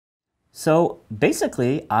So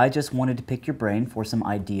basically, I just wanted to pick your brain for some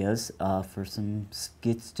ideas for some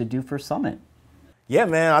skits to do for Summit. Yeah,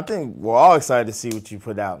 man, I think we're all excited to see what you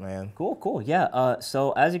put out, man. Cool, cool, yeah.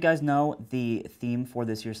 So as you guys know, the theme for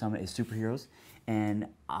this year's Summit is superheroes, and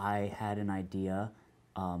I had an idea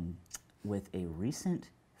with a recent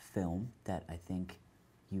film that I think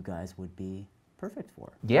you guys would be perfect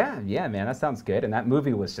for. Yeah, man, that sounds good. And that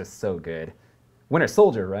movie was just so good. Winter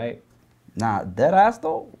Soldier, right? Nah, dead ass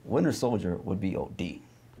though, Winter Soldier would be OD.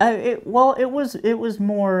 It was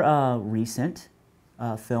more recent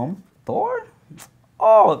film. Thor?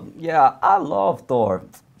 Oh, yeah, I love Thor.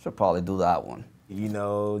 Should probably do that one. You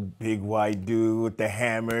know, big white dude with the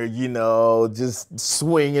hammer, you know, just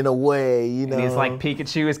swinging away, you know. And he's like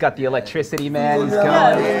Pikachu, he's got the electricity, man. He's going.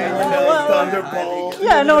 Thunderbolt.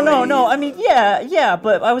 Yeah, no. I mean, yeah,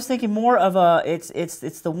 but I was thinking more of a.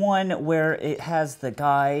 It's the one where it has the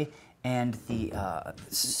guy and the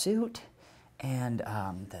suit and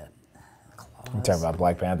the claws. You talking about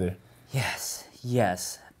Black Panther? Yes.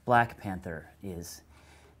 Black Panther is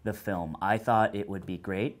the film. I thought it would be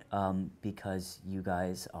great because you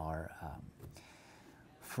guys are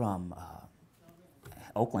from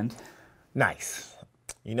Oakland. Nice.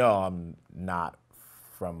 You know, I'm not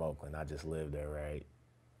from Oakland. I just live there, right?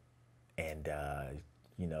 And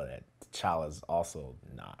you know that T'Challa's also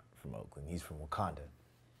not from Oakland. He's from Wakanda.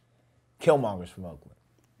 Killmonger's from Oakland.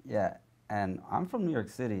 Yeah, and I'm from New York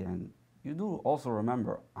City, and you do also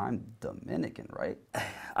remember I'm Dominican, right?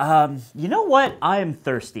 You know what? I am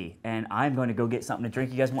thirsty, and I'm going to go get something to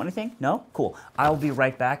drink. You guys want anything? No? Cool. I'll be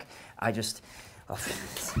right back. I just...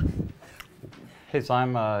 Hey, Zain,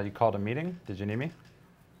 you called a meeting? Did you need me?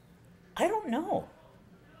 I don't know.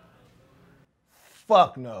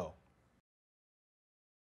 Fuck no.